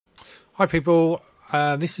Hi people,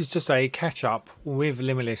 this is just a catch up with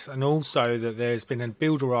Limitless, and also that there's been a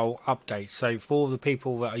Builderall update. So for the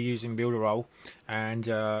people that are using Builderall and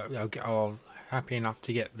are happy enough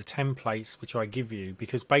to get the templates which I give you,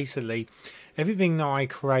 because basically everything that I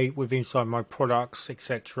create with inside my products,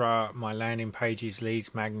 etc., my landing pages,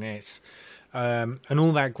 leads, magnets, and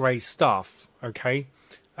all that great stuff, okay,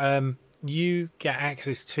 you get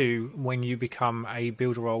access to when you become a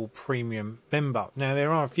Builderall Premium member. Now,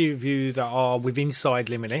 there are a few of you that are with inside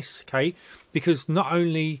Limitless, okay, because not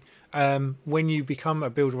only when you become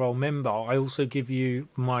a Builderall member, I also give you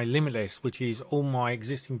my Limitless, which is all my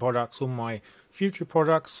existing products, all my future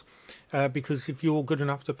products, because if you're good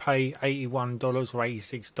enough to pay $81 or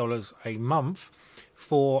 $86 a month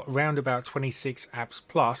for around about 26 apps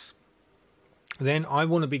plus, then I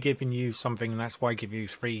want to be giving you something, and that's why I give you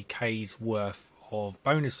 3K's worth of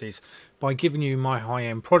bonuses by giving you my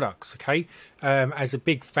high-end products, okay, as a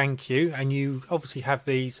big thank you. And you obviously have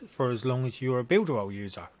these for as long as you're a Builderall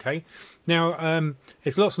user, okay. Now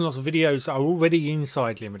there's lots and lots of videos that are already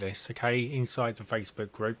inside Limitless, okay, inside the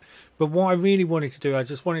Facebook group, but what I really wanted to do, I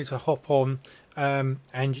just wanted to hop on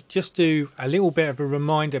and just do a little bit of a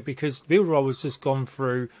reminder, because Builderall has just gone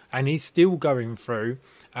through and is still going through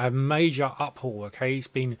a major uphaul, okay. It's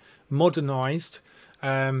been modernized,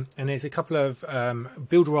 and there's a couple of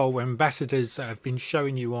Builderall ambassadors that have been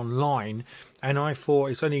showing you online, and I thought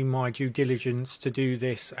it's only my due diligence to do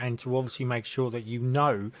this and to obviously make sure that you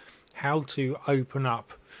know how to open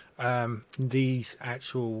up these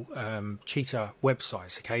actual cheetah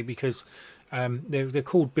websites, okay, because they're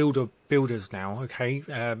called builders now, okay.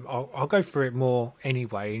 I'll go through it more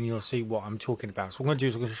anyway, and you'll see what I'm talking about. So what I'm going to do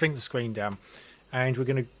is I'm going to shrink the screen down, and we're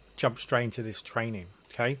going to jump straight into this training,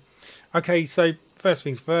 okay. So first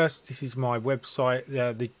things first, this is my website.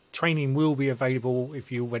 The training will be available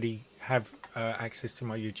if you already have access to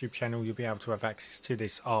my YouTube channel. You'll be able to have access to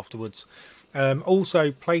this afterwards.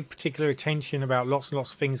 Also, pay particular attention about lots and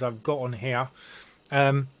lots of things I've got on here.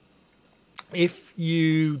 If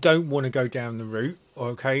you don't want to go down the route,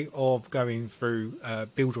 okay, of going through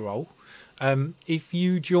Builderall, if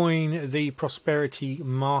you join the prosperity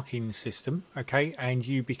marketing system, okay, and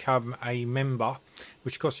you become a member,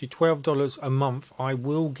 which costs you $12 a month, I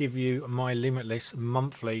will give you my Limitless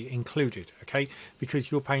monthly included, okay,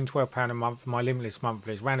 because you're paying £12 a month. My Limitless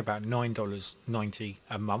monthly is around about $9.90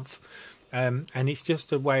 a month. And it's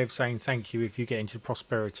just a way of saying thank you if you get into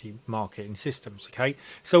prosperity marketing systems, okay.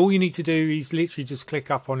 So all you need to do is literally just click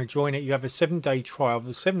up on and join it. You have a 7-day trial.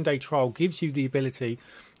 The 7-day trial gives you the ability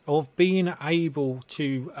of being able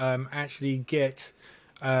to actually get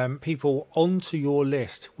people onto your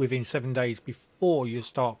list within 7 days before you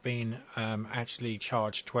start being actually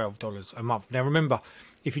charged $12 a month. Now remember,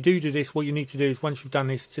 if you do this, what you need to do is, once you've done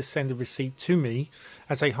this, just send a receipt to me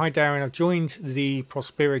and say, hi Darren, I've joined the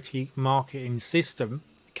prosperity marketing system,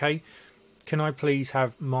 okay, can I please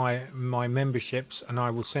have my memberships, and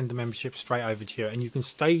I will send the membership straight over to you, and you can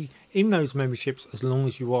stay in those memberships as long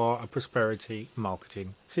as you are a prosperity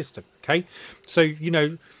marketing system, okay. So you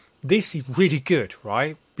know, this is really good,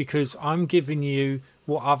 right, because I'm giving you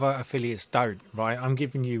what other affiliates don't, right. I'm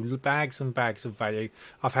giving you bags and bags of value.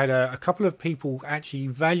 I've had a couple of people actually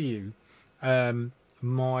value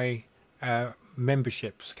my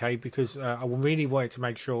memberships, okay, because I really wanted to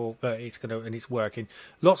make sure that it's gonna, and it's working.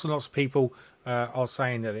 Lots and lots of people are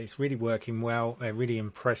saying that it's really working well. They're really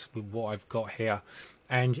impressed with what I've got here,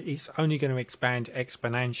 and it's only going to expand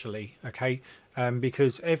exponentially, okay,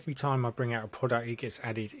 because every time I bring out a product, it gets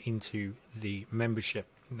added into the membership.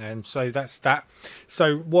 And so that's that.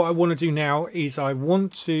 So what I want to do now is I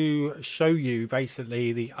want to show you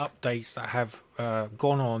basically the updates that have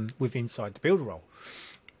gone on with inside the Builderall.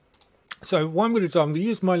 So what I'm going to do, I'm going to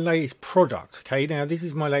use my latest product, okay. Now this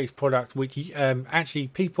is my latest product, which actually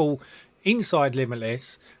people inside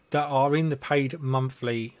Limitless that are in the paid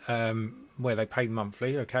monthly, where they pay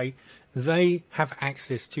monthly, okay, they have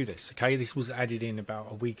access to this, okay. This was added in about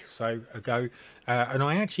a week or so ago, and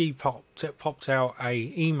I actually popped out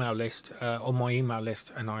a email list on my email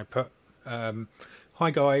list, and I put hi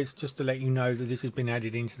guys, just to let you know that this has been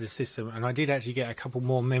added into the system. And I did actually get a couple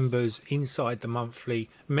more members inside the monthly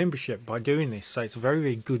membership by doing this. So it's a very,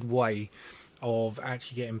 very good way of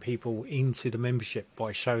actually getting people into the membership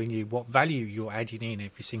by showing you what value you're adding in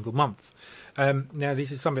every single month. Now this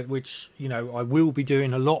is something which, you know, I will be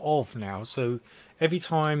doing a lot of now. So Every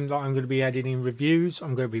time that I'm going to be adding in reviews,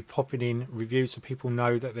 I'm going to be popping in reviews so people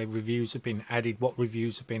know that their reviews have been added, what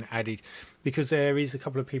reviews have been added, because there is a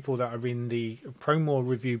couple of people that are in the Promo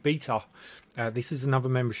Review Beta. This is another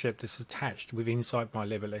membership that's attached with inside my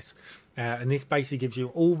Limitless, and this basically gives you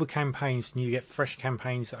all the campaigns, and you get fresh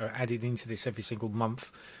campaigns that are added into this every single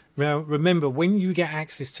month. Now, remember, when you get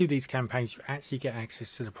access to these campaigns, you actually get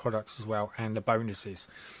access to the products as well and the bonuses.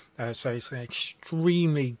 So it's an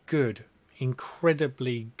extremely good,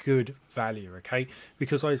 incredibly good value, okay?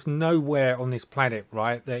 Because there's nowhere on this planet,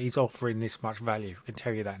 right, that is offering this much value. I can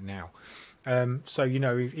tell you that now. So, you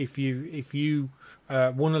know, if you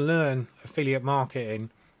want to learn affiliate marketing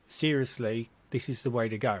seriously, this is the way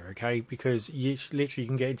to go, okay? Because you literally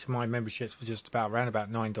can get into my memberships for just around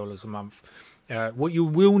about $9 a month. What you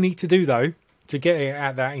will need to do, though, to get it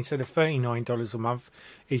at that instead of $39 a month,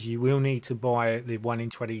 is you will need to buy the 1 in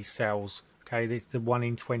 20 sales. Okay, it's the 1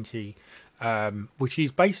 in 20, which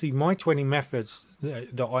is basically my 20 methods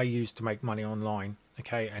that I use to make money online.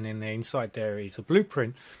 Okay, and then the inside there is a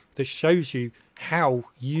blueprint that shows you how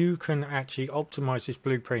you can actually optimize this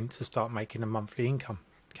blueprint to start making a monthly income.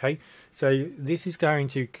 Okay, so this is going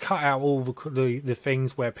to cut out all the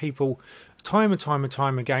things where people time and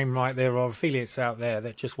time again, right, there are affiliates out there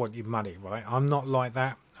that just want your money, right? I'm not like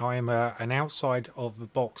that. I am an outside of the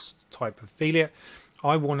box type affiliate.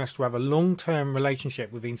 I want us to have a long-term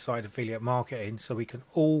relationship with inside affiliate marketing so we can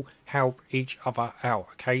all help each other out.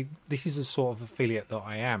 Okay, this is the sort of affiliate that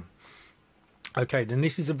I am. Okay, then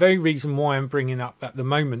this is the very reason why I'm bringing up at the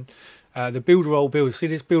moment the Builderall builder. See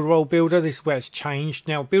this Builderall builder? This is where it's changed.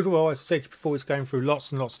 Now, Builderall, as I said before, is going through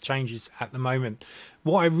lots and lots of changes at the moment.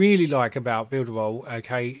 What I really like about Builderall,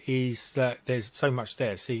 okay, is that there's so much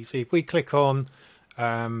there. See, if we click on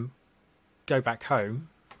go back home,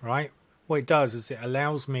 right? What it does is it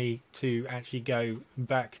allows me to actually go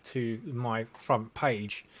back to my front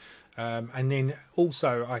page. And then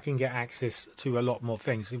also I can get access to a lot more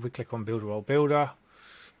things. If we click on Builderall Builder,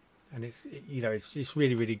 and it's, you know, it's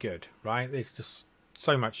really, really good, right? There's just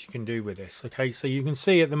so much you can do with this. Okay, so you can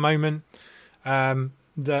see at the moment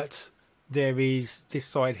that there is this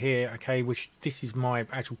side here, okay, which this is my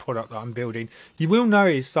actual product that I'm building. You will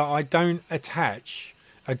notice that I don't attach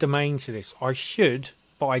a domain to this. I should,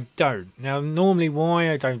 but I don't. Now, normally why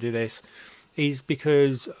I don't do this is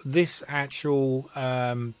because this actual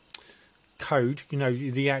code, you know,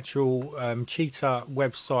 the actual Cheetah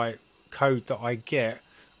website code that I get,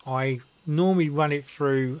 I normally run it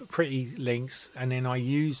through Pretty Links, and then I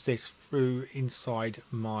use this through inside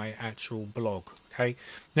my actual blog. Okay,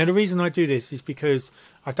 now the reason I do this is because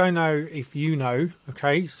I don't know if you know,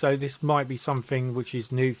 okay, so this might be something which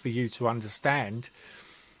is new for you to understand,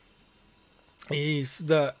 is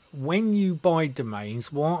that when you buy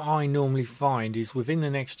domains, what I normally find is within the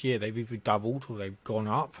next year they've either doubled or they've gone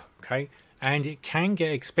up. Okay, and it can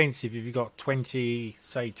get expensive if you've got 20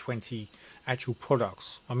 actual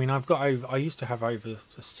products. I mean, I used to have over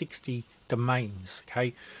 60 domains,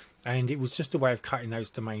 okay, and it was just a way of cutting those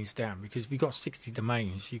domains down, because if you've got 60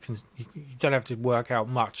 domains, you don't have to work out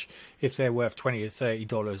much if they're worth $20 or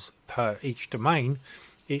 $30 per each domain.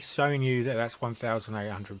 It's showing you that that's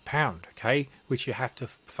 £1,800, okay, which you have to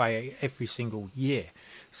pay every single year.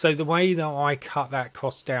 So the way that I cut that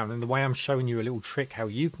cost down, and the way I'm showing you a little trick how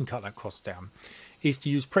you can cut that cost down, is to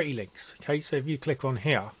use Pretty Links. Okay, so if you click on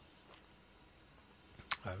here,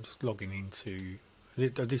 I'm just logging into,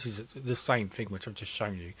 this is the same thing which I've just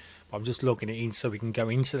shown you, but I'm just logging it in so we can go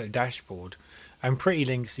into the dashboard. And Pretty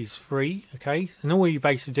Links is free, okay, and all you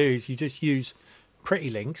basically do is you just use Pretty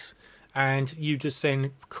Links, and you just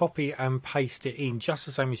then copy and paste it in just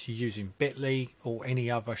the same as you're using Bitly or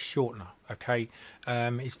any other shortener. Okay,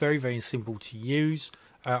 it's very, very simple to use.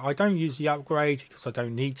 I don't use the upgrade because I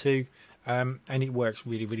don't need to, and it works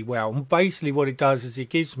really, really well. And basically what it does is it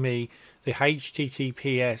gives me the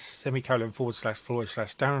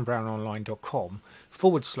https://darrenbrownonline.com/,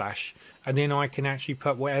 and then I can actually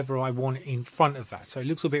put whatever I want in front of that, so it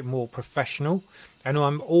looks a bit more professional. And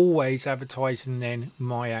I'm always advertising then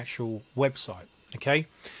my actual website, okay,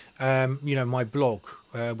 you know, my blog,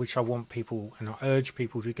 which I want people, and I urge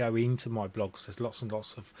people to go into my blogs. There's lots and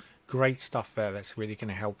lots of great stuff there that's really going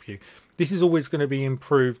to help you. This is always going to be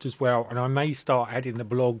improved as well, and I may start adding the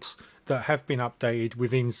blogs that have been updated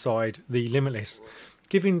with inside the Limitless,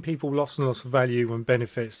 giving people lots and lots of value and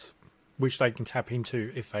benefits which they can tap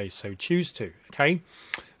into if they so choose to. Okay,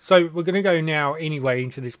 so we're going to go now anyway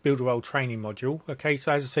into this Builderall training module. Okay,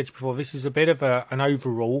 so as I said before, this is a bit of an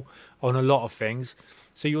overall on a lot of things.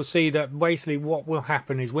 So you'll see that basically what will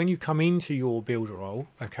happen is when you come into your Builderall,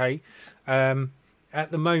 okay,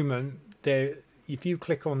 at the moment there if you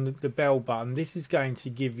click on the bell button, this is going to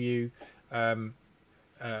give you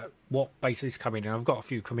what basically is coming in. I've got a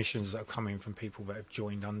few commissions that are coming from people that have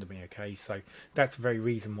joined under me. Okay, so that's the very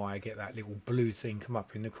reason why I get that little blue thing come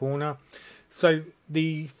up in the corner. So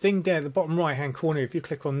the thing there, the bottom right hand corner, if you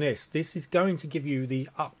click on this is going to give you the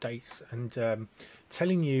updates and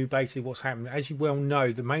telling you basically what's happening. As you well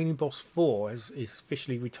know, the Mailing Boss 4 is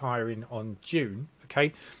officially retiring on June.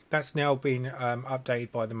 Okay, that's now been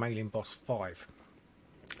updated by the Mailing Boss 5.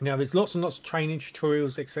 Now there's lots and lots of training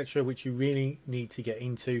tutorials, etc., which you really need to get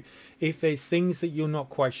into. If there's things that you're not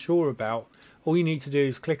quite sure about, all you need to do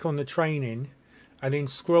is click on the training and then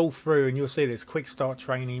scroll through, and you'll see there's quick start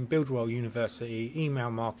training, Builderall University, email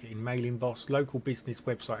marketing, Mailing Boss, local business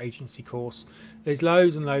website agency course. There's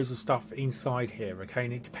loads and loads of stuff inside here. Okay,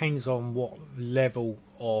 and it depends on what level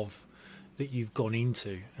of that you've gone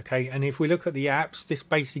into. Okay, and if we look at the apps, this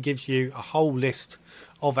basically gives you a whole list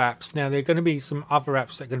of apps. Now there are going to be some other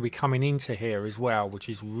apps that are going to be coming into here as well, which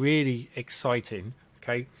is really exciting.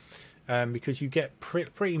 Okay, because you get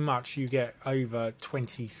pretty much you get over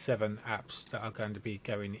 27 apps that are going to be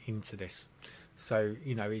going into this. So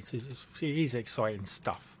you know it is exciting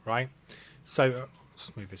stuff, right? So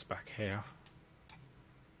let's move this back here.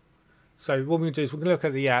 So what we're going to do is we're going to look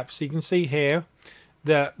at the apps. So you can see here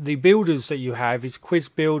that the builders that you have is Quiz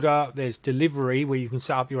Builder, there's Delivery, where you can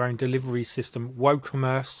set up your own delivery system,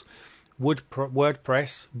 WooCommerce,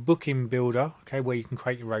 WordPress, Booking Builder, okay, where you can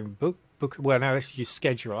create your own well, now this is your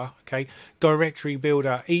scheduler, okay, Directory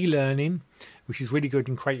Builder, e-learning, which is really good,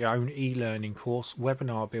 and create your own e-learning course,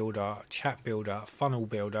 Webinar Builder, Chat Builder, Funnel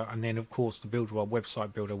Builder, and then of course the Builderall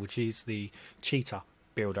Website Builder, which is the cheetah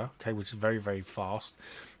builder, okay, which is very, very fast.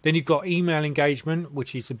 Then you've got email engagement,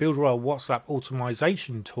 which is the Builderall WhatsApp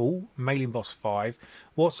automation tool, Mailing Boss 5,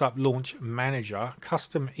 WhatsApp Launch Manager,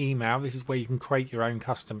 custom email. This is where you can create your own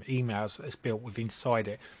custom emails that's built with inside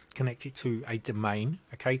it, connect it to a domain.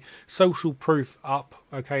 Okay, social proof up.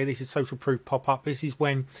 Okay, this is social proof pop up. This is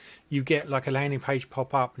when you get like a landing page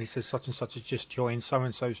pop up and it says such and such has just joined, so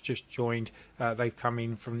and so's just joined, they've come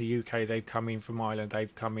in from the UK, they've come in from Ireland,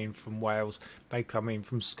 they've come in from Wales, they've come in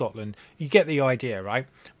from Scotland. You get the idea, right?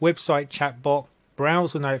 Website chatbot,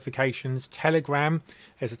 browser notifications, Telegram.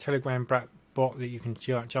 There's a Telegram bot that you can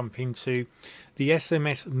jump into. The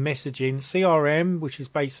SMS messaging, CRM, which is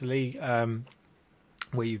basically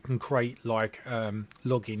where you can create like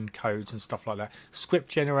login codes and stuff like that. Script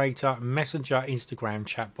generator, Messenger, Instagram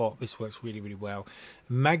chatbot. This works really, really well.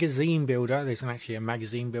 Magazine builder. There's actually a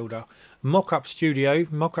magazine builder. Mockup Studio.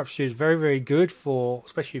 Mockup Studio is very, very good for,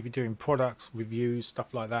 especially if you're doing products, reviews,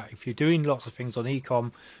 stuff like that. If you're doing lots of things on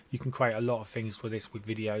ecom, you can create a lot of things for this with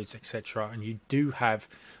videos, etc. And you do have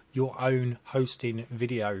your own hosting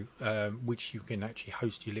video, which you can actually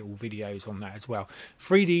host your little videos on that as well.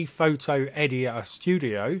 3D Photo Editor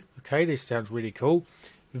Studio. Okay, this sounds really cool.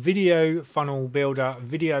 Video Funnel Builder,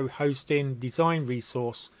 video hosting, design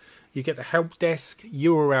resource. You get the help desk,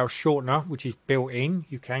 URL shortener, which is built in.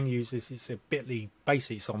 You can use this. It's a Bitly,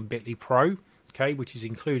 basically it's on Bitly Pro, okay, which is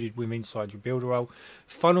included with inside your Builderall.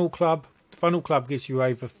 Funnel Club. Funnel Club gives you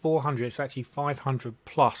over 400. It's actually 500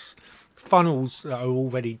 plus funnels that are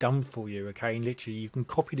already done for you. Okay, and literally you can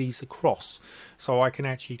copy these across, so I can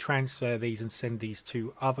actually transfer these and send these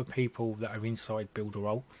to other people that are inside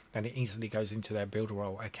Builderall, and it instantly goes into their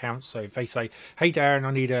Builderall account. So if they say, hey Darren,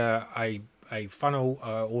 I need a funnel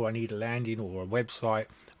or I need a landing or a website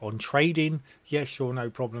on trading, yeah, sure, no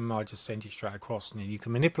problem, I just send it straight across, and then you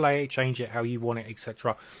can manipulate it, change it how you want it,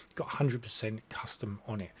 etc. Got 100% custom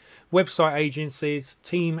on it. Website agencies,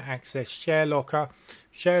 team access, share locker.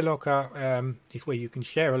 Share locker is where you can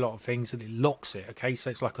share a lot of things and it locks it. Okay, so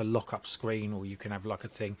it's like a lock-up screen, or you can have like a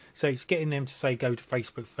thing. So it's getting them to say go to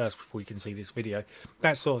Facebook first before you can see this video,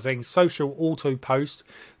 that sort of thing. Social auto post.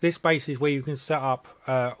 This base is where you can set up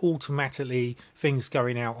automatically things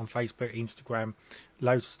going out on Facebook, Instagram,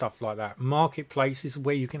 loads of stuff like that. Marketplace is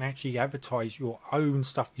where you can actually advertise your own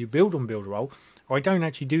stuff you build on Builderall. I don't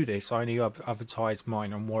actually do this. I only advertise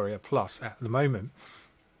mine on Warrior Plus at the moment.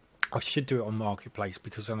 I should do it on Marketplace,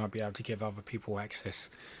 because then I'll be able to give other people access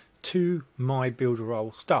to my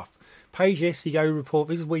Builderall stuff. Page SEO report.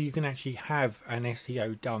 This is where you can actually have an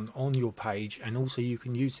SEO done on your page, and also you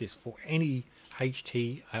can use this for any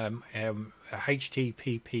HTTPS,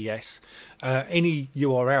 any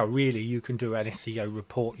URL really. You can do an SEO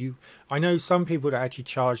report. I know some people that actually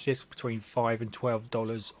charge this between $5 and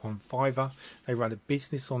 $12 on Fiverr. They run a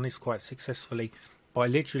business on this quite successfully by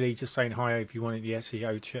literally just saying, hi, if you wanted the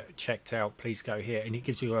SEO checked out, please go here, and it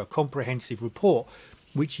gives you a comprehensive report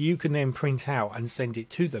which you can then print out and send it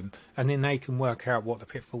to them, and then they can work out what the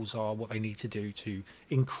pitfalls are, what they need to do to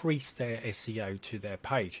increase their SEO to their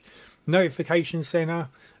page. Notification center,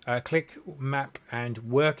 click, map, and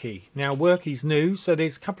Worky. Now Worky's new, so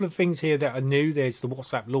there's a couple of things here that are new. There's the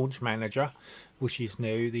WhatsApp Launch Manager, which is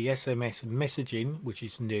new, the SMS messaging, which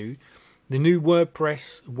is new, the new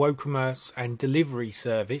WordPress WooCommerce and delivery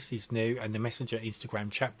service is new, and the Messenger Instagram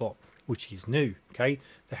chatbot, which is new. Okay,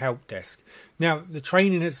 the help desk. Now the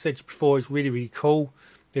training, as I said before, is really cool.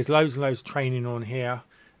 There's loads and loads of training on here,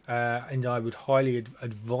 and I would highly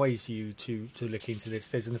advise you to look into this.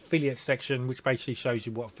 There's an affiliate section which basically shows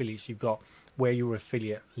you what affiliates you've got, where your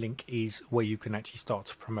affiliate link is, where you can actually start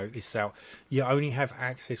to promote this out. You only have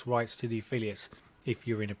access rights to the affiliates if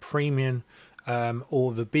you're in a premium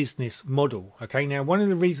or the business model. Okay, now one of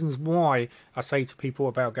the reasons why I say to people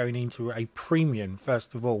about going into a premium,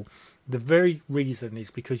 first of all, the very reason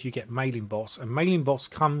is because you get Mailing Boss, and Mailing Boss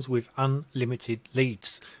comes with unlimited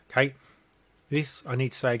leads. Okay, this I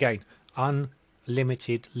need to say again,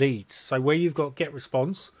 unlimited leads. So where you've got Get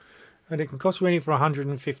Response, and it can cost you anything from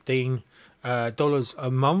 $115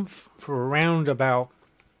 a month for around about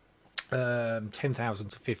 10,000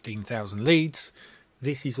 to 15,000 leads.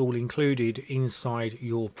 This is all included inside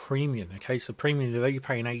your premium. Okay, so premium, although you're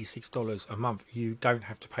paying $86 a month, you don't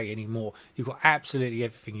have to pay any more. You've got absolutely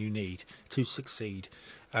everything you need to succeed,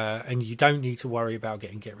 and you don't need to worry about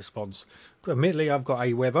getting Get Response. Admittedly, I've got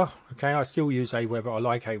Aweber. Okay, I still use Aweber. I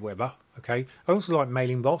like Aweber. Okay, I also like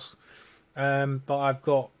Mailing Boss, but I've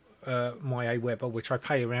got my Aweber, which I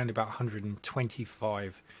pay around about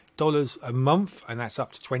 $125 a month, and that's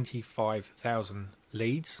up to 25,000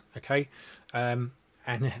 leads. Okay,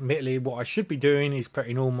 and admittedly what I should be doing is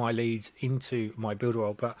putting all my leads into my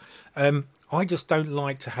Builderall, but I just don't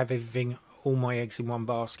like to have everything, all my eggs in one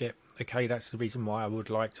basket. Okay, that's the reason why I would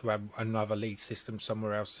like to have another lead system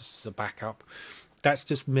somewhere else just as a backup. That's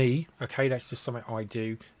just me. Okay, that's just something I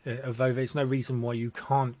do, although there's no reason why you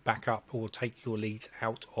can't back up or take your leads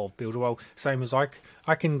out of Builderall. Same as I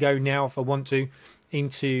can go now, if I want to,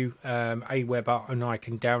 into Aweber, and I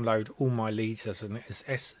can download all my leads as a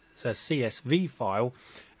CSV file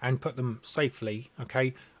and put them safely,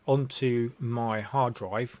 okay, onto my hard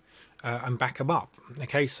drive and back them up.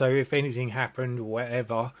 Okay, so if anything happened or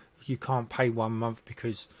whatever, you can't pay 1 month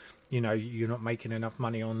because you know you're not making enough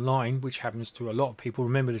money online, which happens to a lot of people.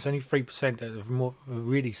 Remember, there's only 3% that are more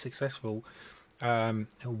really successful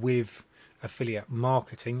with affiliate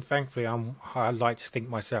marketing. Thankfully, I like to think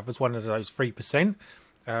myself as one of those 3%.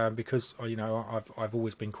 Because you know I've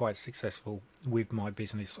always been quite successful with my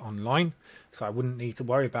business online, so I wouldn't need to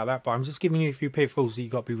worry about that. But I'm just giving you a few pitfalls that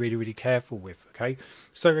you've got to be really careful with. Okay,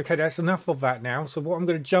 so that's enough of that now. So what I'm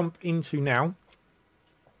going to jump into now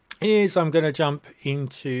is I'm going to jump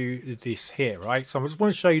into this here, right? So I just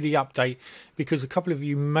want to show you the update, because a couple of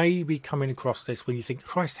you may be coming across this when you think,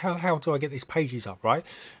 Christ, how do I get these pages up, right?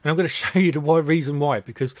 And I'm going to show you the reason why,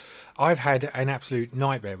 because I've had an absolute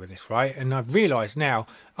nightmare with this, right? And I've realized now,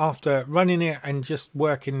 after running it and just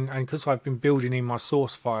working, and because I've been building in my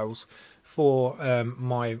source files for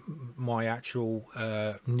my actual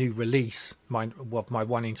new release, my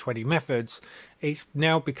 1 in 20 methods, it's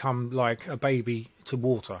now become like a baby to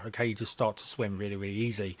water. Okay, you just start to swim really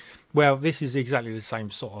easy. Well, this is exactly the same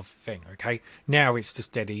sort of thing. Okay, now it's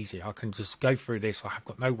just dead easy. I can just go through this. I have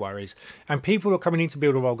got no worries, and people who are coming into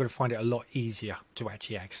Builderall are going to find it a lot easier to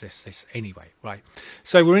actually access this anyway, right?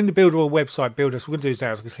 So we're in the Builderall website builder. So we're going to do is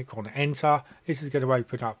now is click on enter. This is going to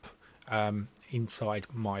open up inside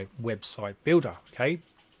my website builder. Okay,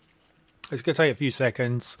 it's going to take a few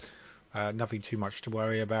seconds. Nothing too much to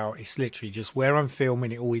worry about. It's literally just where I'm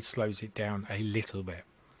filming, it always slows it down a little bit.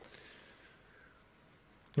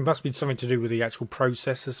 It must be something to do with the actual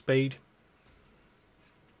processor speed.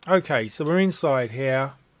 Okay, so we're inside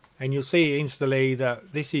here, and you'll see instantly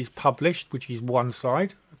that this is published, which is one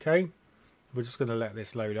side. Okay, we're just going to let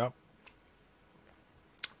this load up.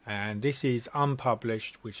 And this is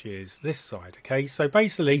unpublished, which is this side. Okay, so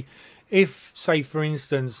basically, if, say for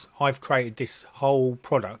instance, I've created this whole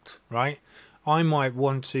product, right, I might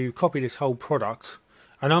want to copy this whole product,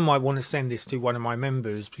 and I might want to send this to one of my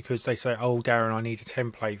members because they say, oh Darren, I need a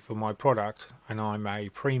template for my product and I'm a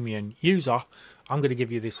premium user. I'm going to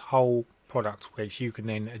give you this whole product which you can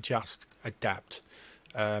then adjust, adapt,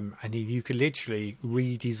 and you can literally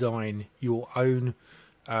redesign your own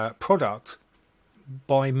product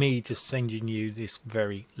by me just sending you this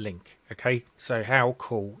very link. Okay, so how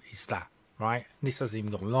cool is that, right? This hasn't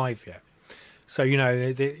even gone live yet, so you know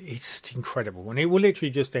it's incredible, and it will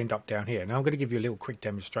literally just end up down here. Now I'm going to give you a little quick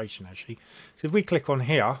demonstration actually. So if we click on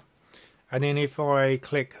here, and then if I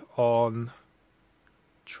click on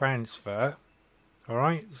transfer. All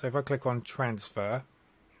right, so if I click on transfer,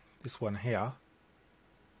 this one here,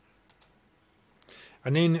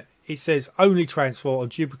 and then it says only transfer or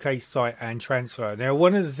duplicate site and transfer. Now,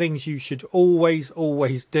 one of the things you should always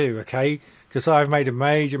do, okay, because I've made a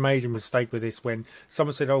major mistake with this. When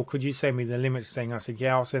someone said, oh, could you send me the limits thing, I said,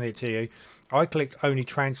 yeah, I'll send it to you. I clicked only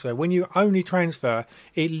transfer. When you only transfer,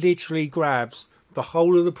 it literally grabs the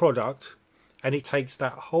whole of the product and it takes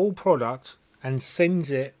that whole product and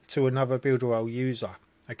sends it to another Builderall user.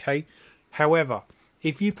 Okay, however,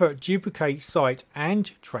 if you put duplicate site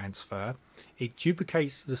and transfer, it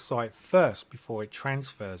duplicates the site first before it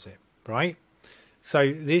transfers it, right?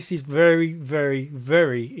 So this is very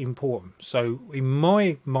important. So in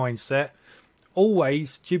my mindset,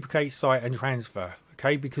 always duplicate site and transfer,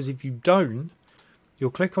 okay? Because if you don't,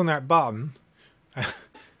 you'll click on that button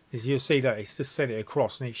as you'll see that it's just sent it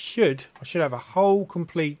across, and I should have a whole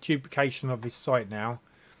complete duplication of this site now,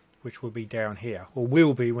 which will be down here, or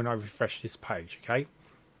will be when I refresh this page, okay?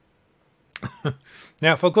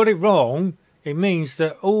 Now, if I got it wrong, it means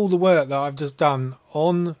that all the work that I've just done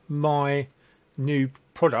on my new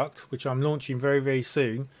product, which I'm launching very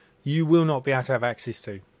soon, you will not be able to have access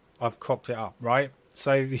to. I've cocked it up, right?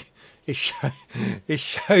 So it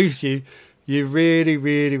shows you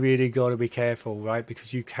really got to be careful, right?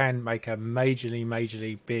 Because you can make a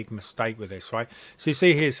majorly big mistake with this, right? So you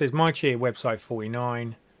see here it says my cheer website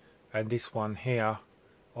 49, and this one here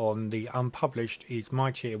on the unpublished is my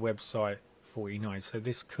cheer website 49. So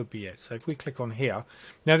this could be it. So if we click on here,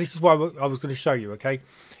 now this is what I was going to show you, okay,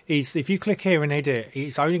 is if you click here and edit,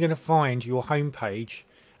 it's only going to find your home page,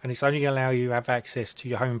 and it's only going to allow you to have access to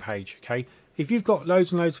your home page, okay? If you've got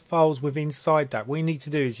loads and loads of files within inside that, what you need to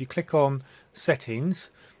do is you click on settings,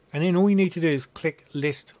 and then all you need to do is click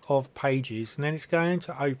list of pages, and then it's going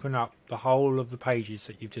to open up the whole of the pages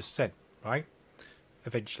that you've just sent, right?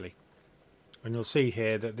 Eventually. And you'll see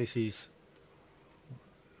here that this is,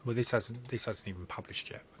 well, this hasn't even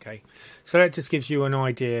published yet, okay? So that just gives you an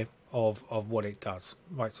idea of what it does.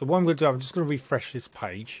 Right, so what I'm going to do, I'm just going to refresh this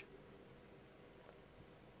page.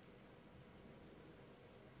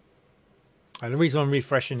 And the reason I'm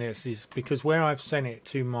refreshing this is because where I've sent it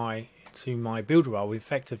to my Builderall,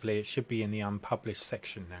 effectively it should be in the unpublished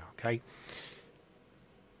section now, okay?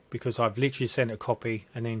 Because I've literally sent a copy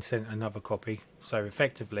and then sent another copy. So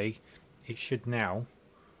effectively it should now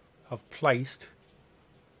have placed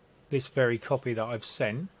this very copy that I've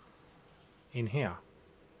sent in here.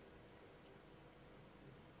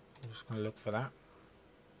 I'm just going to look for that.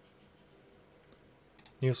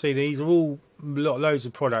 You'll see these are all loads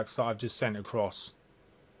of products that I've just sent across.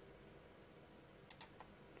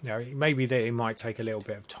 Now, it may be that it might take a little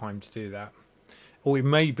bit of time to do that. Or it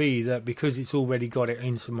may be that because it's already got it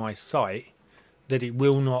into my site, that it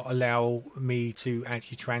will not allow me to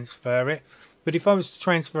actually transfer it. But if I was to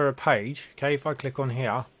transfer a page, okay, if I click on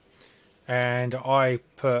here and I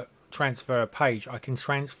put transfer a page, I can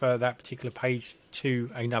transfer that particular page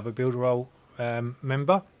to another Builderall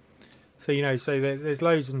member. So, you know, so there's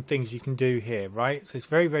loads of things you can do here, right? So it's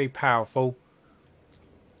very powerful.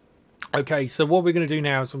 Okay, so what we're going to do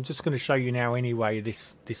now is I'm just going to show you now anyway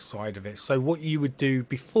this side of it. So what you would do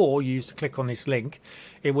before you used to click on this link,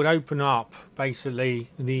 it would open up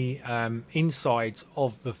basically the insides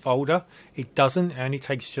of the folder. It doesn't, and it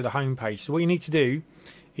takes you to the home page. So what you need to do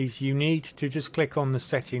is you need to just click on the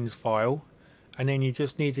settings file, and then you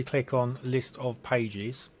just need to click on list of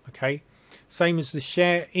pages, okay? Same as the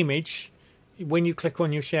share image. When you click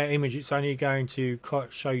on your share image, it's only going to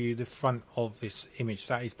show you the front of this image.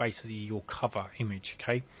 That is basically your cover image,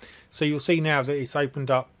 okay? So you'll see now that it's opened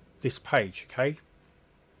up this page, okay?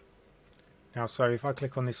 Now, so if I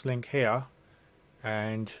click on this link here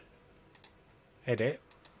and edit,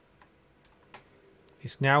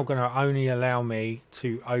 it's now going to only allow me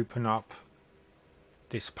to open up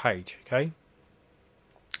this page, okay?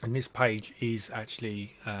 And this page is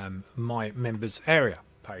actually my members area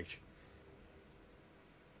page.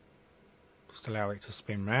 Just allow it to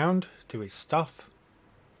spin round, do its stuff.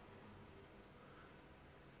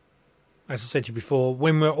 As I said to you before,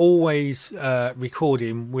 when we're always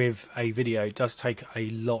recording with a video, it does take a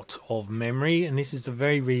lot of memory, and this is the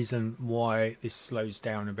very reason why this slows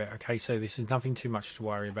down a bit. Okay, so this is nothing too much to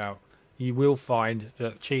worry about. You will find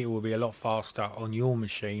that Cheetah will be a lot faster on your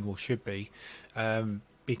machine, or should be,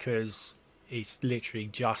 because it's literally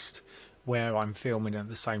just where I'm filming at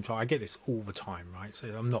the same time. I get this all the time, right? So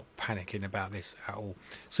I'm not panicking about this at all.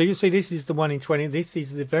 So you'll see this is the 1 in 20. This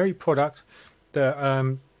is the very product that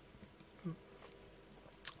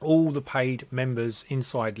all the paid members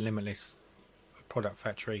inside Limitless Product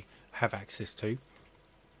Factory have access to.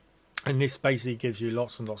 And this basically gives you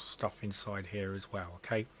lots and lots of stuff inside here as well.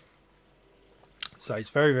 Okay, so it's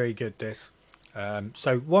very, very good, this.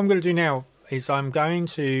 So what I'm going to do now is I've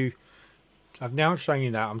now shown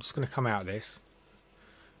you that. I'm just going to come out of this,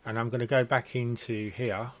 and I'm going to go back into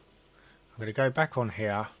here. I'm going to go back on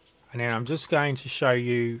here, and then I'm just going to show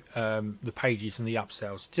you the pages and the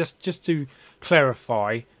upsells, just to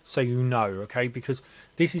clarify, so you know, okay? Because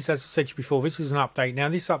this is, as I said to you before, this is an update. Now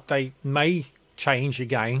this update may change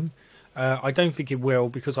again. I don't think it will,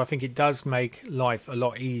 because I think it does make life a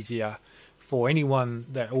lot easier for anyone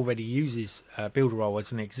that already uses Builderall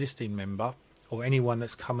as an existing member, or anyone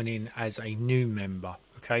that's coming in as a new member.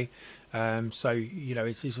 Okay, so you know,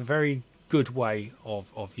 it's a very good way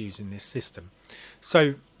of using this system.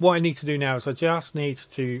 So what I need to do now is I just need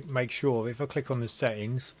to make sure, if I click on the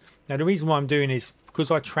settings, now the reason why I'm doing is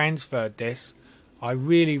because I transferred this, I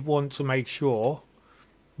really want to make sure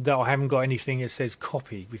that I haven't got anything that says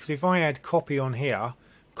copy, because if I had copy on here,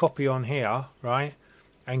 right,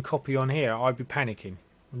 and copy on here, I'd be panicking.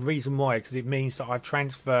 The reason why, because it means that I've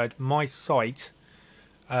transferred my site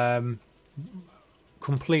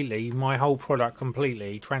completely, my whole product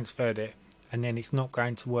completely, transferred it, and then it's not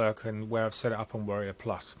going to work, and where I've set it up on Warrior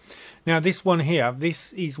Plus. Now this one here,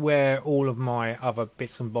 this is where all of my other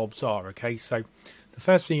bits and bobs are. Okay, so the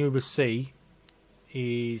first thing you will see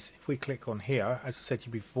is, if we click on here, as I said to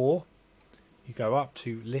you before, you go up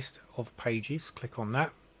to list of pages, click on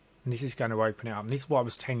that, and this is going to open it up. And this is what I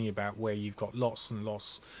was telling you about, where you've got lots and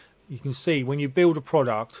lots. You can see when you build a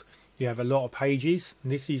product, you have a lot of pages,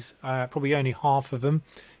 and this is probably only half of them,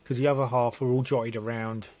 because the other half are all jotted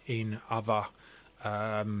around in other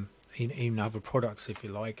in other products, if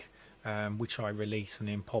you like, which I release and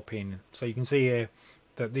then pop in. So you can see here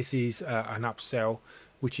that this is an upsell,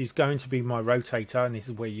 which is going to be my rotator, and this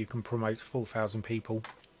is where you can promote 4,000 people.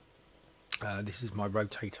 This is my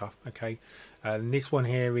rotator. Okay, and this one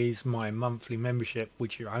here is my monthly membership,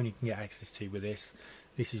 which you only can get access to with this.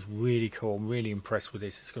 This is really cool. I'm really impressed with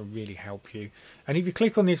this. It's going to really help you. And if you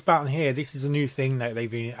click on this button here, this is a new thing that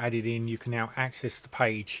they've added in. You can now access the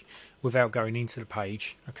page without going into the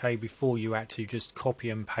page. Okay, before you had to just copy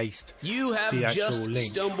and paste the actual link.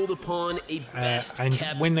 Stumbled upon a best and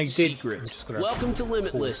kept when they did, secret. Welcome to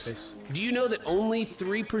Limitless. Do you know that only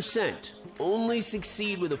 3% only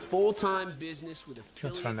succeed with a full-time business with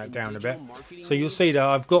I'll turn that down a bit. So you'll see that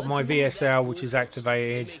I've got my VSL, which is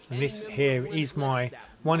activated, and this here is my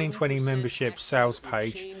 1 in 20 membership sales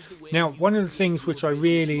page. Now, one of the things which I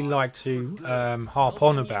really like to harp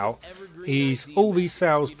on about is all these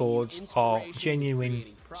sales boards are genuine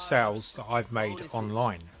sales that I've made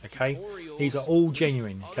online. Okay, these are all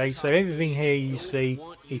genuine. Okay, so everything here you see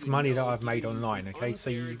is money that I've made online. Okay, so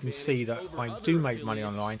you can see that I do make money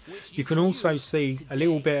online. You can also see a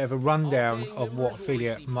little bit of a rundown of what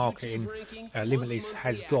affiliate marketing Limitless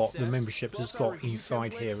has got, the membership has got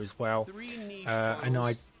inside here as well. And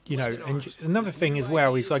I, you know, and another thing as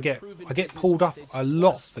well is I get pulled up a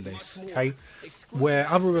lot for this. Okay, where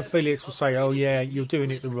other affiliates will say, oh yeah, you're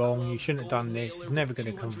doing it the wrong, you shouldn't have done this, it's never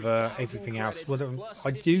going to convert, everything else. Well,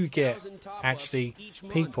 I do get actually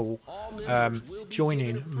people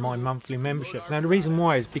joining my monthly memberships. Now the reason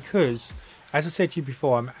why is because, as I said to you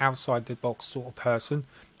before, I'm outside the box sort of person.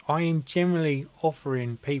 I am generally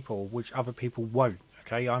offering people which other people won't.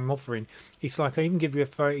 Okay, I'm offering, it's like I even give you a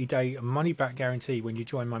 30-day money back guarantee when you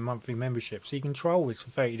join my monthly membership, so you can trial this for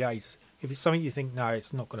 30 days. If it's something you think, no,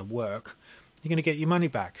 it's not going to work, you're going to get your money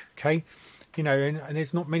back. Okay, you know, and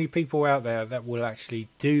there's not many people out there that will actually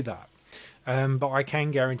do that, but I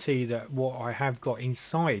can guarantee that what I have got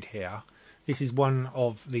inside here, this is one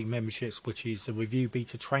of the memberships, which is the review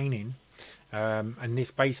beta training, and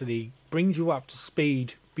this basically brings you up to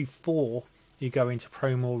speed before you go into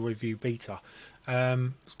promo review beta.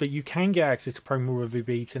 But you can get access to promo review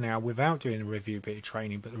beta now without doing a review beta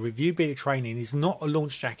training. But the review beta training is not a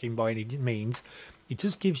launch jacking by any means. It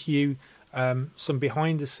just gives you some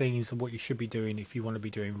behind the scenes of what you should be doing if you want to be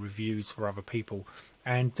doing reviews for other people.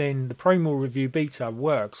 And then the promo review beta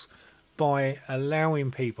works by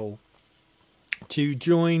allowing people to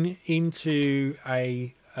join into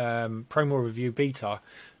a promo review beta,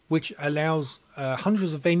 which allows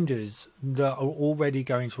hundreds of vendors that are already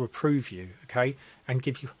going to approve you, okay, and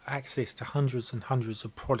give you access to hundreds and hundreds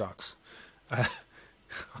of products. I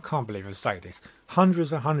can't believe I say this.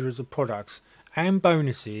 Hundreds and hundreds of products and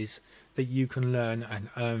bonuses that you can learn and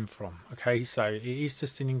earn from, okay? So it is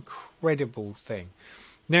just an incredible thing.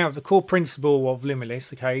 Now, the core principle of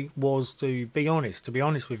Limitless, okay, was to be honest. To be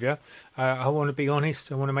honest with you, I want to be honest.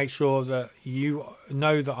 I want to make sure that you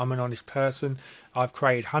know that I'm an honest person. I've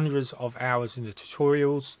created hundreds of hours in the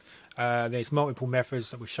tutorials. There's multiple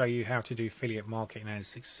methods that will show you how to do affiliate marketing and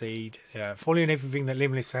succeed. Following everything that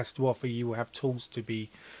Limitless has to offer, you will have tools to be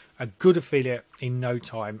a good affiliate in no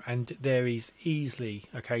time. And there is easily,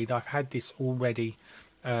 okay, I've had this already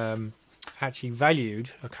actually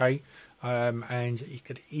valued, okay, and it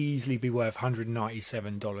could easily be worth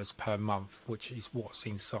 $197 per month, which is what's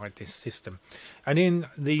inside this system. And in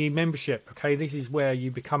the membership, okay, this is where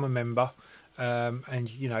you become a member, and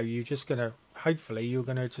you know, you're just gonna, hopefully you're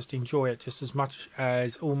gonna just enjoy it just as much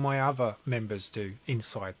as all my other members do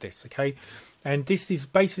inside this, okay. And this is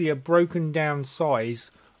basically a broken down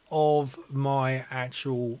size of my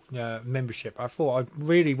actual membership. I thought I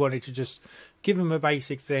really wanted to just give them a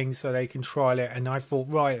basic thing so they can trial it, and I thought,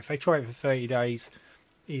 right, if they try it for 30 days,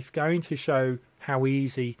 it's going to show how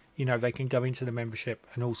easy, you know, they can go into the membership,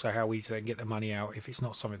 and also how easy they can get the money out if it's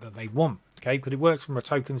not something that they want, okay, because it works from a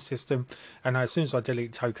token system, and as soon as I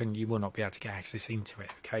delete the token, you will not be able to get access into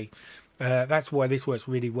it, okay. That's why this works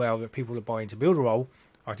really well, that people are buying into Builderall.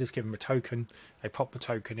 I just give them a token, they pop the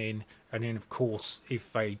token in, and then of course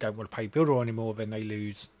if they don't want to pay Builderall anymore, then they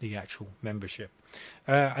lose the actual membership.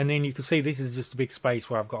 And then you can see this is just a big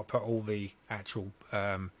space where I've got to put all the actual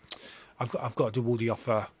I've got to do all the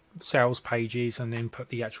offer sales pages, and then put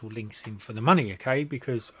the actual links in for the money, okay,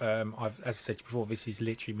 because as I said before, this is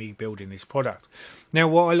literally me building this product. Now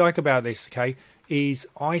what I like about this, okay, is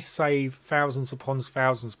I save thousands upon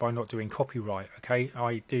thousands by not doing copyright, okay.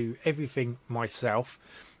 I do everything myself.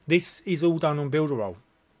 This is all done on Builderall,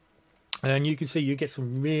 and you can see you get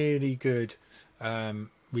some really good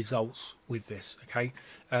results with this, okay.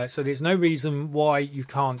 So there's no reason why you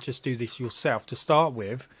can't just do this yourself to start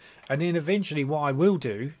with, and then eventually what I will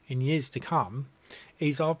do in years to come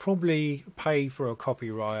is I'll probably pay for a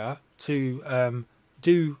copywriter to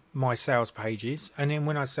do my sales pages, and then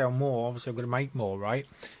when I sell more, obviously I'm going to make more, right?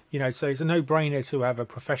 You know, so it's a no-brainer to have a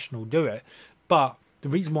professional do it. But the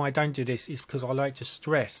reason why I don't do this is because I like to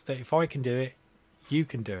stress that if I can do it, you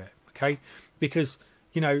can do it, okay? Because,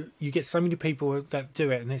 you know, you get so many people that do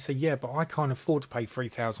it and they say, yeah, but I can't afford to pay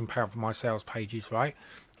 £3,000 for my sales pages, right?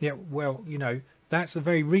 Yeah, well, you know, that's the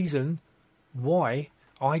very reason why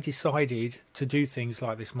I decided to do things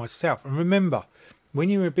like this myself. And remember, when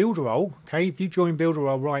you're a Builderall, okay, if you join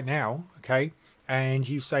Builderall right now, okay, and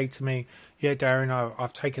you say to me, yeah, Darren,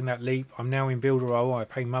 I've taken that leap, I'm now in Builderall, I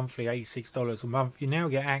pay monthly $86 a month, you now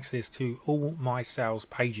get access to all my sales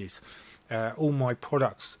pages, all my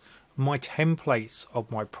products, my templates of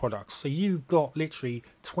my products. So you've got literally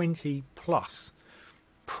 20 plus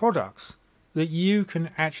products that you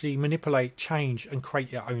can actually manipulate, change, and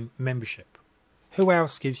create your own membership. Who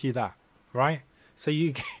else gives you that, right? So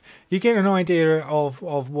you get an idea of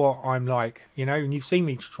what I'm like, you know, and you've seen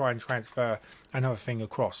me try and transfer another thing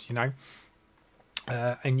across, you know,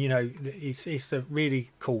 and you know, it's a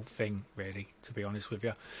really cool thing, really, to be honest with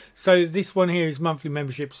you. So this one here is monthly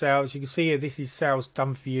membership sales. You can see here, this is sales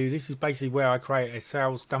done for you. This is basically where I create a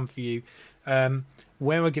sales done for you,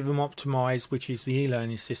 where I give them optimize, which is the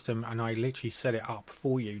e-learning system, and I literally set it up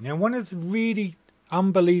for you. Now, one of the really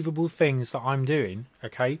unbelievable things that I'm doing,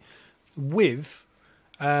 okay, with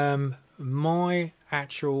my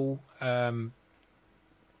actual let's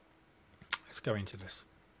go into this.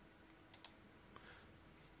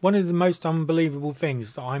 One of the most unbelievable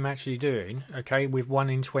things that I'm actually doing, okay, with 1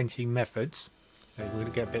 in 20 methods, okay, we're going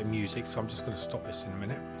to get a bit of music, so I'm just going to stop this in a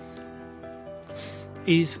minute,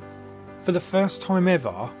 is for the first time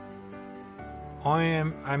ever,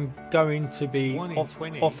 I'm going to be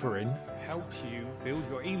offering, helps you build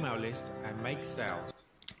your email list and make sales.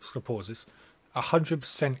 Just going to pause this.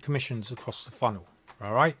 100% commissions across the funnel.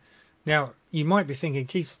 All right. Now you might be thinking,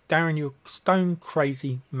 geez, Darren, you're stone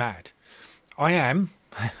crazy mad. I am.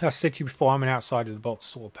 I said to you before, I'm an outside of the box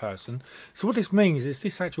sort of person. So what this means is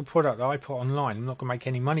this actual product that I put online, I'm not going to make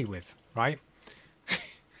any money with, right?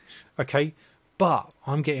 Okay, but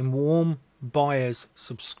I'm getting warm buyers,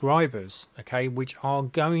 subscribers, okay, which are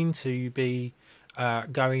going to be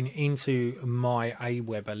going into my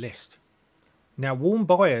Aweber list. Now, warm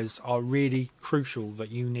buyers are really crucial that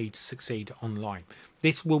you need to succeed online.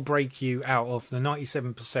 This will break you out of the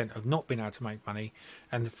 97% of not being able to make money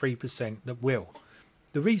and the 3% that will.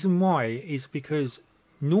 The reason why is because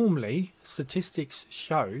normally statistics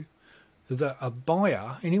show that a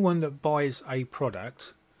buyer, anyone that buys a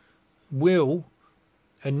product, will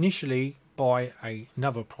initially buy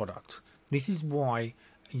another product. This is why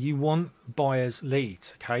you want buyers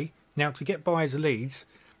leads, okay? Now, to get buyers leads,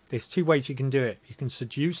 there's 2 ways you can do it. You can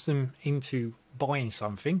seduce them into buying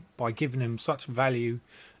something by giving them such value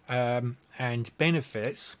and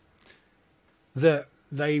benefits that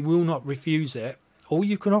they will not refuse it, or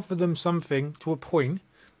you can offer them something to a point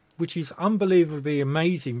which is unbelievably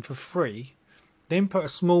amazing for free, then put a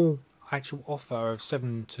small actual offer of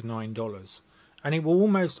 $7 to $9, and it will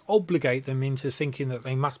almost obligate them into thinking that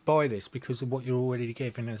they must buy this because of what you're already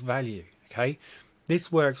giving as value. Okay,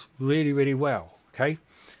 this works really, really well. Okay,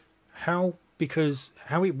 how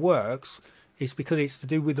it works is because it's to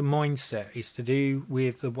do with the mindset. It's to do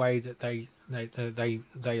with the way that they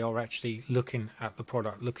are actually looking at the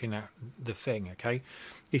product, looking at the thing. Okay,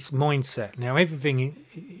 it's mindset. Now everything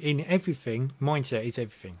in everything, mindset is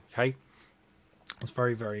everything. Okay, it's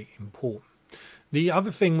very, very important. The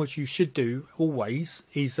other thing which you should do always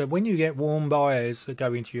is that when you get warm buyers that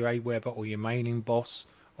go into your AWeber or your mailing boss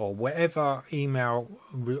or whatever email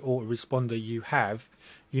or responder you have,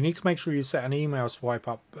 you need to make sure you set an email swipe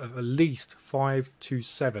up of at least 5 to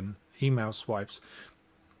 7 email swipes.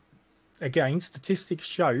 Again, statistics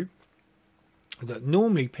show that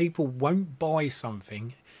normally people won't buy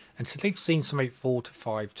something until they've seen something 4 to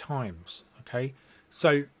 5 times. Okay,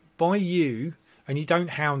 so by you, and you don't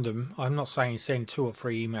hound them. I'm not saying send 2 or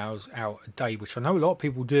 3 emails out a day, which I know a lot of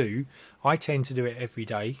people do. I tend to do it every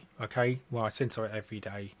day. Okay, well, I tend to do it every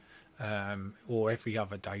day or every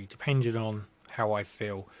other day, depending on how I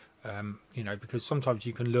feel. You know, because sometimes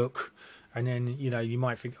you can look and then, you know, you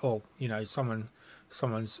might think, oh, you know,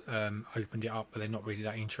 someone's opened it up, but they're not really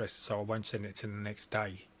that interested, so I won't send it to the next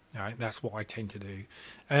day. All right, that's what I tend to do.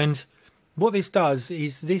 And what this does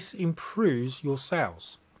is this improves your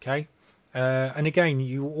sales. Okay. And again,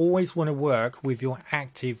 you always want to work with your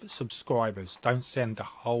active subscribers. Don't send the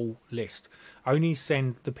whole list. Only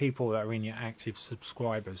send the people that are in your active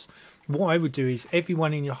subscribers. What I would do is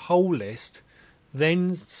everyone in your whole list,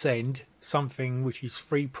 then send something which is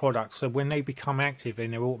free products. So when they become active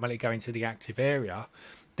and they're automatically going to the active area,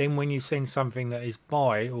 then when you send something that is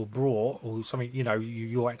buy or brought or something, you know,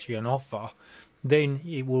 you're actually an offer, then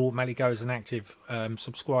it will automatically go as an active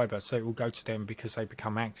subscriber. So it will go to them because they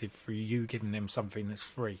become active through you giving them something that's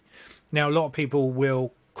free. Now, a lot of people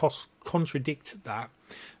will contradict that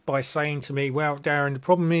by saying to me, well, Darren, the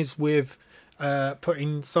problem is with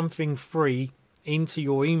putting something free into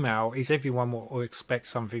your email is everyone will expect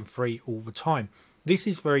something free all the time. This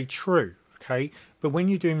is very true, okay? But when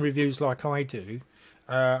you're doing reviews like I do,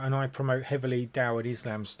 and I promote heavily Dawud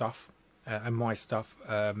Islam stuff and my stuff,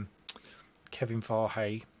 Kevin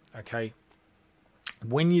Farhay, okay,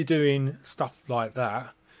 when you're doing stuff like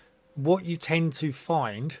that, what you tend to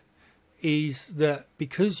find is that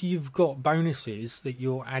because you've got bonuses that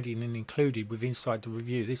you're adding and included with inside the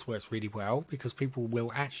review, this works really well because people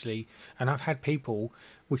will actually, and I've had people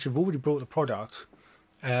which have already bought the product,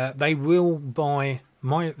 they will buy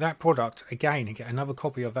that product again and get another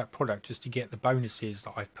copy of that product just to get the bonuses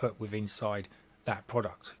that I've put with inside that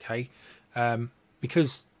product. Okay,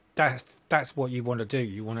 because that's what you want to do.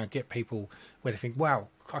 You want to get people where they think, wow,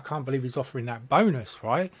 I can't believe he's offering that bonus,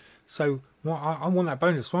 right? So well, I want that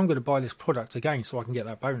bonus, so I'm going to buy this product again so I can get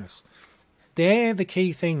that bonus. They're the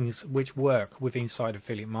key things which work with inside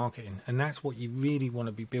affiliate marketing, and that's what you really want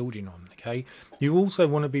to be building on. Okay, you also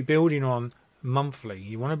want to be building on monthly.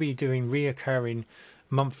 You want to be doing reoccurring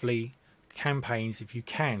monthly campaigns if you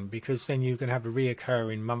can, because then you can have a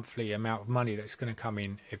reoccurring monthly amount of money that's going to come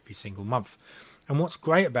in every single month. And what's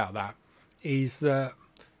great about that is that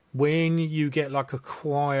when you get like a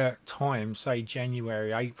quiet time, say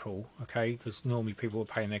January, April, okay, because normally people are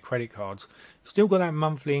paying their credit cards, still got that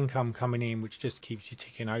monthly income coming in, which just keeps you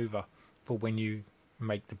ticking over for when you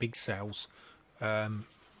make the big sales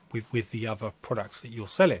with the other products that you're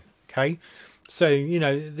selling. Okay, so you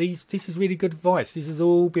know this is really good advice. This is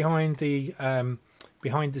all behind the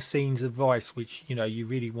scenes advice, which you know you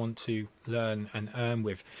really want to learn and earn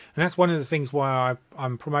with, and that's one of the things why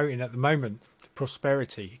I'm promoting at the moment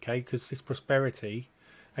prosperity. Okay, because this prosperity,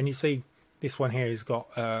 and you see this one here has got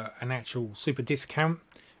an actual super discount,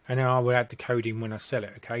 and then I will add the code in when I sell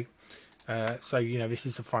it. Okay, so you know this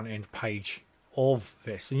is the front end page of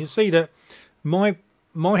this, and you'll see that my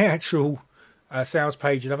actual sales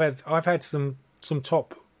page, and I've had some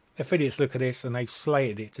top affiliates look at this and they've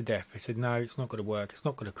slated it to death. They said no, it's not going to work, it's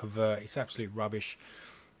not going to convert, it's absolute rubbish.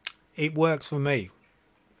 It works for me,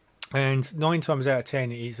 and 9 times out of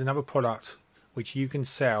 10 it is another product which you can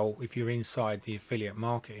sell if you're inside the affiliate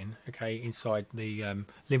marketing, okay, inside the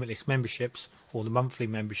limitless memberships or the monthly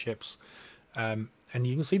memberships, and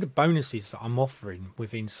you can see the bonuses that I'm offering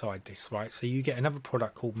with inside this, right? So you get another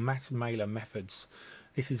product called Mass Mailer Methods.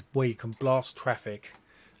 This is where you can blast traffic.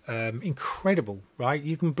 Incredible, right?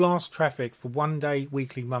 You can blast traffic for 1 day,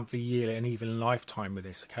 weekly, monthly, yearly, and even lifetime with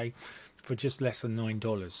this, okay, for just less than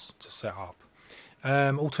 $9 to set up.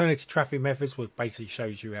 Alternative traffic methods, which basically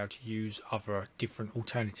shows you how to use other different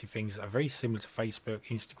alternative things that are very similar to Facebook,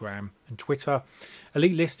 Instagram and Twitter.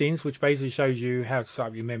 Elite listings, which basically shows you how to set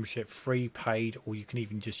up your membership free, paid, or you can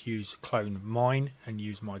even just use clone mine and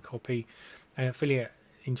use my copy. And affiliate,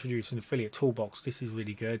 introduce an affiliate toolbox. This is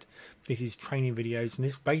really good. This is training videos, and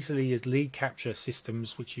this basically is lead capture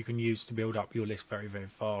systems which you can use to build up your list very, very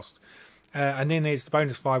fast. And then there's the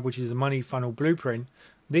bonus 5, which is a money funnel blueprint.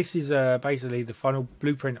 This is basically the funnel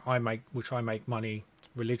blueprint I make, which I make money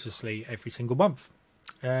religiously every single month.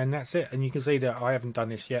 And that's it. And you can see that I haven't done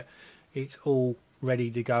this yet. It's all ready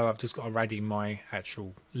to go. I've just got to add in my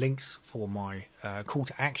actual links for my call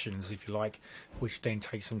to actions, if you like, which then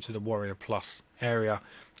takes them to the Warrior Plus area.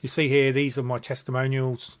 You see here, these are my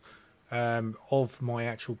testimonials of my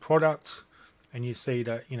actual product. And you see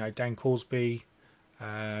that, you know, Dan Corsby,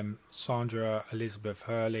 Sandra Elizabeth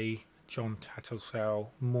Hurley, John Tattlesell,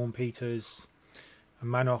 Morn Peters,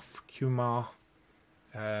 Manoff Kumar,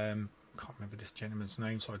 can't remember this gentleman's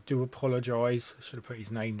name, so I do apologise. I should have put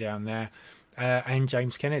his name down there, and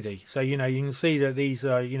James Kennedy. So, you know, you can see that these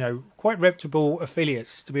are, you know, quite reputable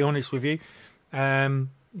affiliates, to be honest with you. You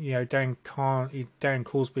know, Dan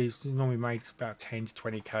Corsby's normally makes about 10 to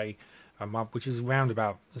 20k a month, which is around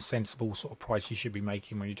about a sensible sort of price you should be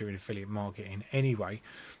making when you're doing affiliate marketing anyway,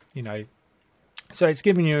 you know. So it's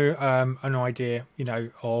giving you an idea, you know,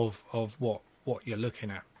 of what you're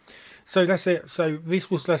looking at. So that's it. So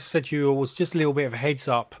this was, let's say, to you, was just a little bit of a heads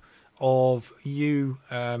up of you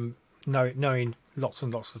knowing lots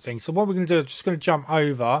and lots of things. So what we're going to do is just going to jump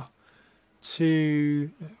over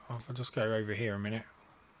to, I'll just go over here a minute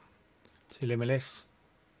to Limitless.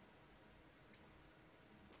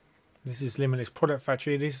 This is Limitless Product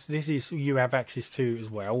Factory. This is you have access to as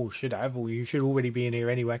well, or should have, or you should already be in here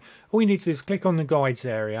anyway. All you need to do is click on the guides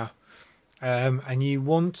area, and you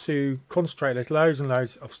want to concentrate. There's loads and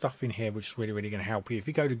loads of stuff in here which is really, really going to help you. If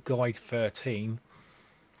you go to Guide 13,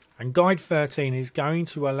 and Guide 13 is going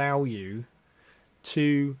to allow you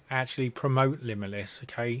to actually promote Limitless,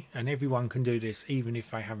 okay? And everyone can do this even if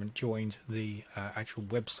they haven't joined the actual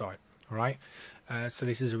website, all right? So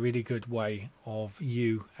this is a really good way of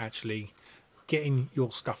you actually getting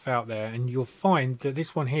your stuff out there, and you'll find that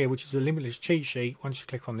this one here, which is a Limitless cheat sheet, once you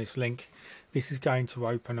click on this link, this is going to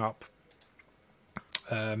open up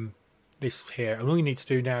this here, and all you need to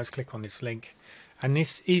do now is click on this link, and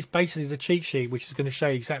this is basically the cheat sheet which is going to show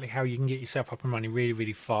you exactly how you can get yourself up and running really,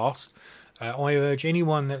 really fast. I urge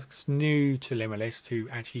anyone that's new to Limitless to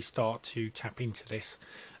actually start to tap into this,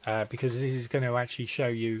 because this is going to actually show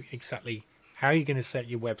you exactly how you're going to set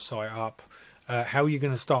your website up, how you're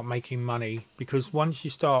going to start making money, because once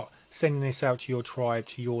you start sending this out to your tribe,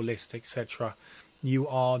 to your list, etc., you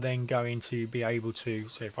are then going to be able to,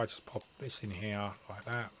 so if I just pop this in here like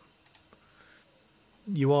that,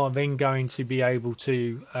 you are then going to be able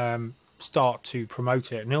to start to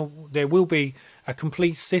promote it. Now there will be a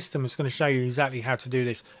complete system that's going to show you exactly how to do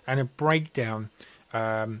this, and a breakdown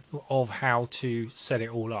of how to set it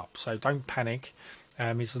all up. So don't panic.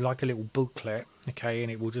 It's like a little booklet, okay,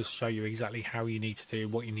 and it will just show you exactly how you need to do,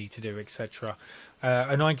 what you need to do, etc.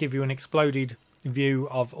 And I give you an exploded view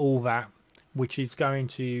of all that, which is going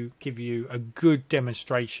to give you a good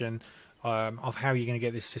demonstration of how you're going to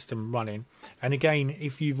get this system running. And again,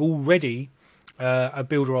 if you've already a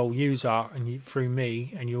Builderall user and through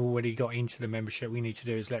me, and you already got into the membership, what you need to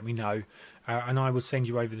do is let me know, and I will send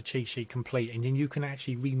you over the cheat sheet complete, and then you can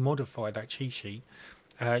actually remodify that cheat sheet.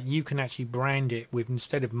 You can actually brand it with,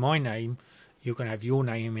 instead of my name, you're going to have your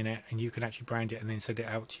name in it, and you can actually brand it and then send it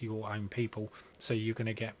out to your own people. So you're going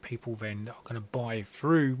to get people then that are going to buy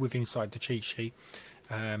through with inside the cheat sheet,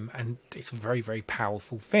 and it's a very, very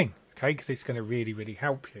powerful thing, okay, because it's going to really, really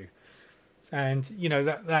help you. And you know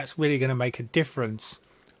that's really going to make a difference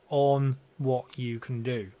on what you can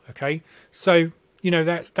do, okay? So you know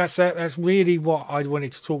that's really what I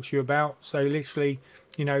wanted to talk to you about. So literally,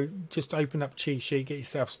 you know, just open up cheat sheet, get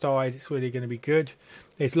yourself started. It's really going to be good.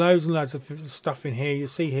 There's loads and loads of stuff in here. You'll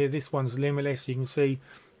see here, this one's Limitless. You can see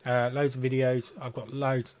loads of videos. I've got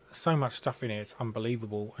loads, so much stuff in here. It's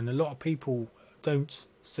unbelievable. And a lot of people don't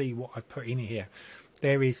see what I've put in here.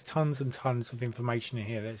 There is tons and tons of information in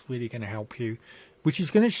here that's really going to help you, which is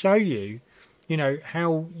going to show you, you know,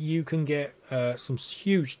 how you can get some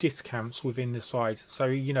huge discounts within the site. So,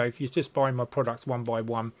 you know, if you're just buying my products one by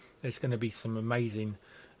one, there's going to be some amazing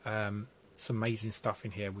stuff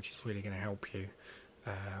in here, which is really going to help you,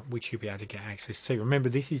 which you'll be able to get access to. Remember,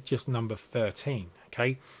 this is just number 13,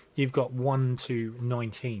 okay? You've got 1 to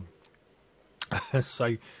 19.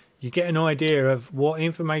 So you get an idea of what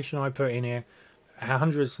information I put in here,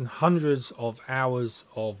 hundreds and hundreds of hours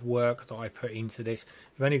of work that I put into this.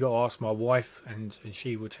 You've only got to ask my wife, and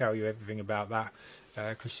she will tell you everything about that,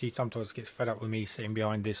 because she sometimes gets fed up with me sitting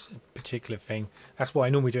behind this particular thing. That's why I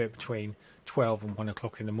normally do it between 12 and 1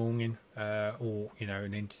 o'clock in the morning, or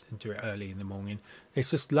and then do it early in the morning.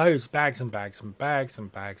 It's just loads, bags and bags and bags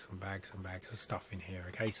and bags and bags and bags of stuff in here.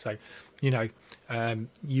 Okay, so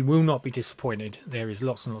you will not be disappointed. There is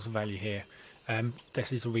lots and lots of value here.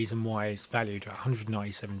 This is the reason why it's valued at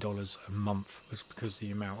 $197 a month, was because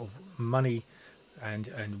the amount of money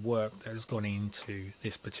and work that has gone into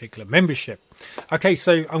this particular membership. Okay,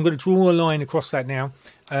 so I'm going to draw a line across that now.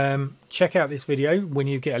 Check out this video when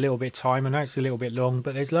you get a little bit of time. I know it's a little bit long,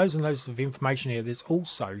 but there's loads and loads of information here. There's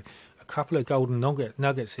also a couple of golden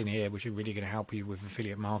nuggets in here which are really going to help you with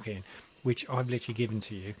affiliate marketing, which I've literally given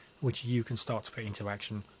to you, which you can start to put into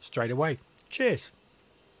action straight away. Cheers.